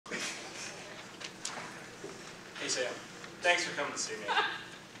Sam. Thanks for coming to see me.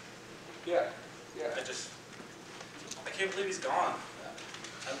 Yeah. I can't believe he's gone.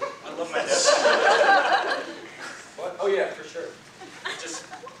 I love my dad. What? Oh yeah, for sure.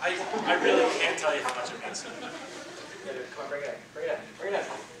 I really can't tell you how much it means to me. Yeah, dude, come on, bring it in. Bring it in. Bring it in.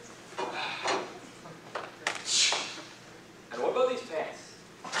 And what about these pants?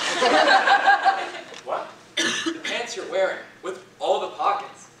 What? The pants you're wearing, with all the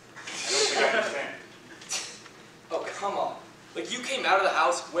pockets. I don't think I understand. Oh, come on. Like, you came out of the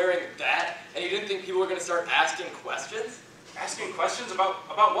house wearing that, and you didn't think people were going to start asking questions? Asking questions about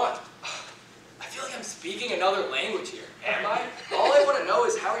what? I feel like I'm speaking another language here. Am I? All I want to know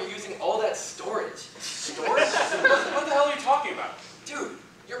is how you're using all that storage. Storage? What the hell are you talking about? Dude,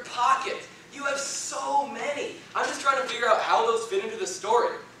 your pockets. You have so many. I'm just trying to figure out how those fit into the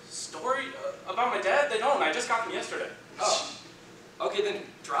story. Story? About my dad? They don't. I just got them yesterday. Oh. Okay, then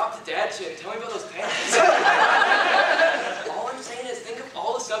drop the dad shit and tell me about those pants. All I'm saying is think of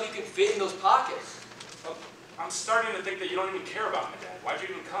all the stuff you can fit in those pockets. Well, I'm starting to think that you don't even care about my dad. Why'd you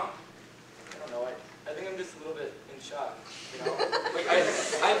even come? I don't know. I think I'm just a little bit in shock. You know? Like I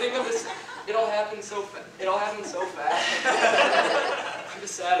think I'm just. It all happened so fast. I'm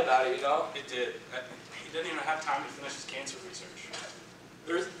just sad about it, you know. It did. He didn't even have time to finish his cancer research.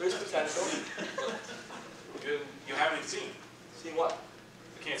 There's potential. You haven't even seen. Seen what?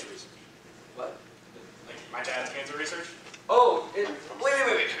 The cancer research. What? Like my dad's cancer research? Oh, wait.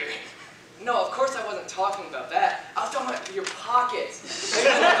 No, of course I wasn't talking about that. I was talking about your pockets. Have you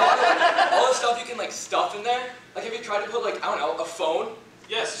ever thought of like, all the stuff you can like stuff in there? Like have you tried to put like, I don't know, a phone?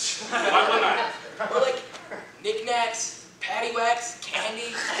 Yes. Why wouldn't I? Or like knickknacks, paddywhacks,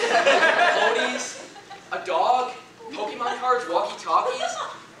 candy, ponies, a dog, Pokemon cards, walkie-talkies,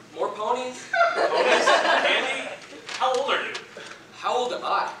 more ponies. Ponies? Candy? How old are you? How old am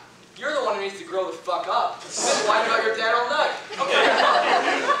I? You're the one who needs to grow the fuck up. You've been whining about your dad all night. Okay,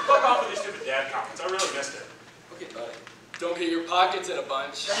 fuck off with your stupid dad comments. I really missed it. Okay, buddy. Don't get your pockets in a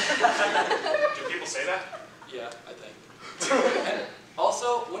bunch. Do people say that? Yeah, I think. And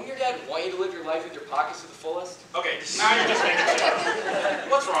also, wouldn't your dad want you to live your life with your pockets to the fullest? Okay, now you're just making shit up.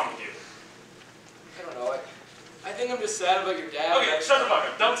 What's wrong with you? I don't know. I think I'm just sad about your dad. Okay, shut the fuck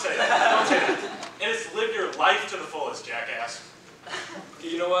up. Don't say that. Don't say that. It is to live your life to the fullest, jackass. Okay,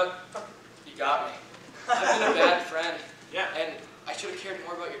 you know what? You got me. I've been a bad friend. Yeah. And I should have cared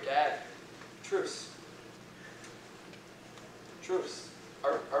more about your dad. Truce. Truce.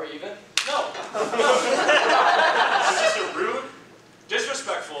 Are we even? No. It's just a rude,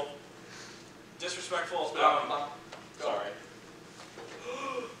 disrespectful. Sorry.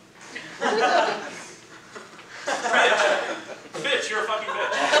 Bitch, you're a fucking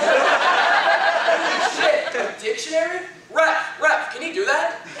bitch. Shit, a dictionary? Ref, can he do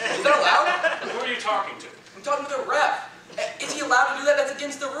that? Is that allowed? Who are you talking to? I'm talking to the ref. Is he allowed to do that? That's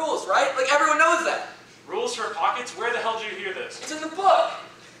against the rules, right? Like everyone knows that. Rules for pockets? Where the hell did you hear this? It's in the book.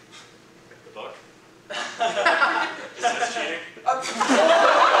 The book? Is this cheating? I'm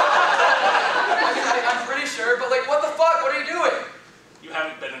pretty sure, but like, what the fuck? What are you doing? You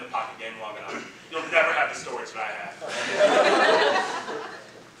haven't been in the pocket game long enough. You'll never have the storage that I have.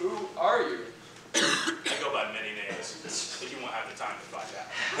 Who are you? I go by many names, but you won't have the time to find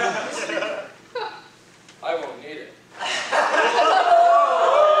out. I won't need it.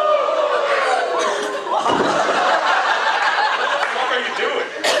 What are you doing?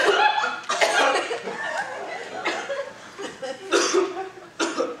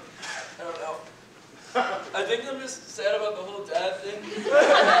 I don't know. I think I'm just sad about the whole dad thing.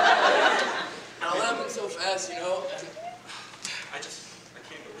 It all happened so fast, you know? And I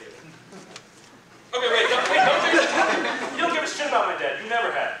can't believe it. Okay, wait, don't you don't give a shit about my dad. You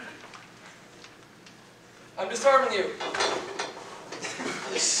never had. I'm disarming you.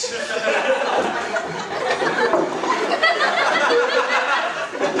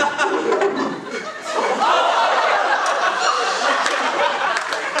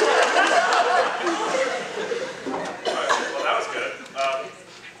 Well, that was good.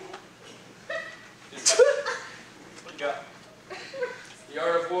 What you got? The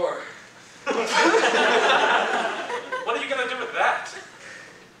art of war. What are you gonna do with that?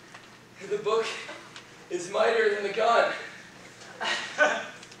 The book is mightier than the gun.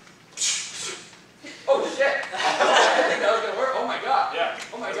 Oh shit! I think that was gonna work. Oh my god. Yeah.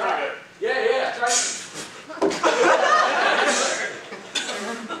 Oh my that's god. pretty good. Yeah. Try.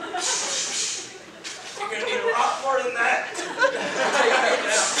 You're gonna need a lot more than that.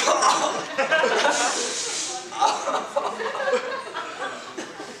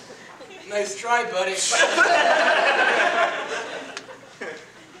 Nice try, buddy.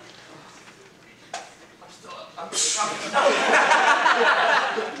 I'm No.